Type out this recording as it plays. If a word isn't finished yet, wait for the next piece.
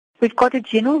We've got a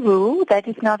general rule that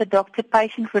is now the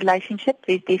doctor-patient relationship.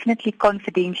 There's definitely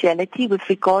confidentiality with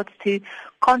regards to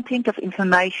content of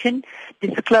information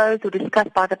disclosed or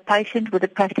discussed by the patient with a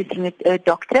practicing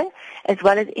doctor, as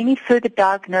well as any further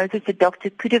diagnosis the doctor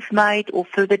could have made or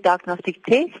further diagnostic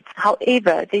tests.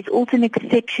 However, there's also an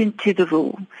exception to the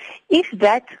rule. If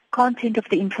that content of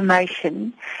the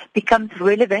information becomes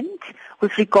relevant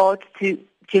with regards to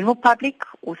general public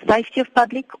or safety of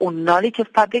public or knowledge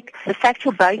of public, the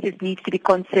factual basis needs to be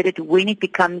considered when it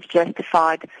becomes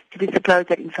justified to disclose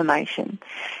that information.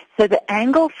 So the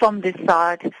angle from this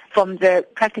side, from the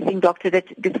practicing doctor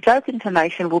that disclosed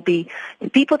information, will be the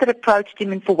people that approached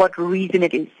him and for what reason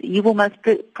it is. You will most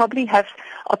probably have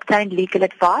obtained legal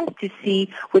advice to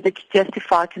see whether it's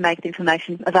justified to make the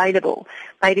information available,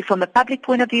 maybe from a public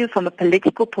point of view, from a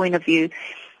political point of view.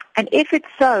 And if it's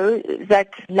so that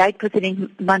late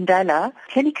President Mandela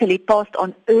clinically passed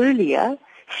on earlier,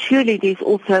 surely there's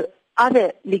also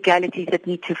other legalities that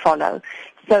need to follow.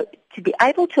 So to be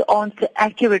able to answer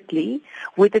accurately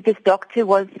whether this doctor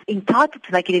was entitled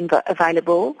to make it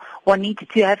available, one needs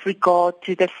to have regard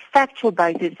to the factual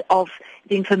basis of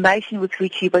the information with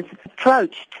which he was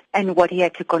approached and what he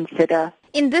had to consider.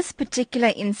 In this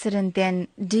particular incident then,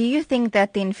 do you think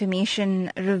that the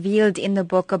information revealed in the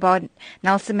book about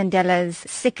Nelson Mandela's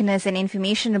sickness and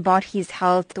information about his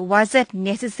health, was it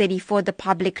necessary for the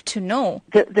public to know?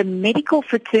 The medical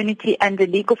fraternity and the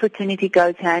legal fraternity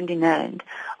goes hand in hand.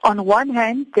 On one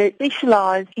hand, the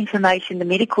specialized information, the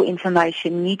medical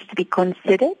information, needs to be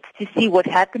considered to see what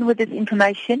happened with this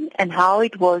information and how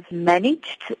it was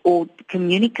managed or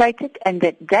communicated, and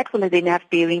that will then have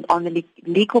bearing on the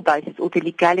legal basis or the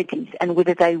legalities and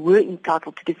whether they were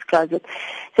entitled to disclose it.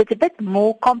 So it's a bit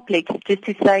more complex just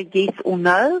to say yes or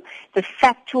no. The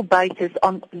factual basis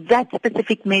on that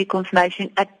specific medical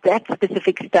information at that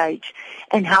specific stage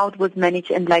and how it was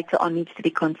managed and later on needs to be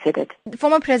considered.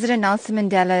 Former President Nelson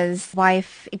Mandela's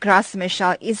wife, Graca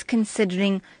Machel, is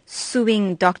considering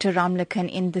suing Dr.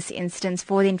 Ramlakan in this instance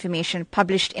for the information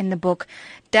published in the book.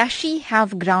 Does she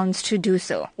have grounds to do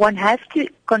so? One has to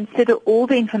consider all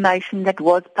the information that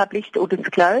was published or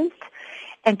disclosed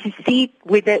and to see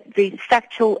whether there's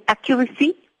factual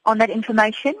accuracy on that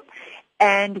information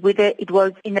and whether it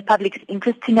was in the public's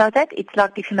interest to know that. It's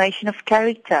like defamation of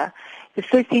character. The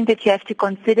first thing that you have to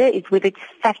consider is whether it's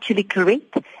factually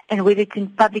correct and whether it's in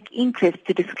public interest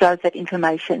to disclose that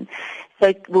information. So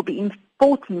it will be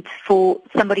important for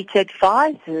somebody to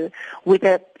advise her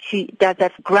whether she does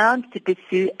have grounds to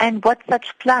pursue and what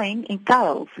such claim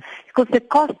entails, because the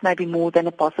cost may be more than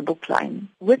a possible claim.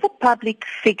 With a public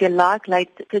figure like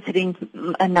late President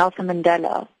Nelson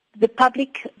Mandela, the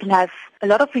public will have a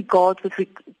lot of regard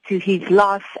to his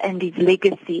life and his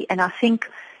legacy, and I think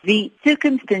the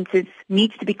circumstances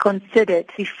needs to be considered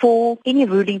before any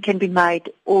ruling can be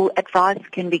made or advice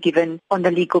can be given on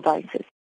the legal basis.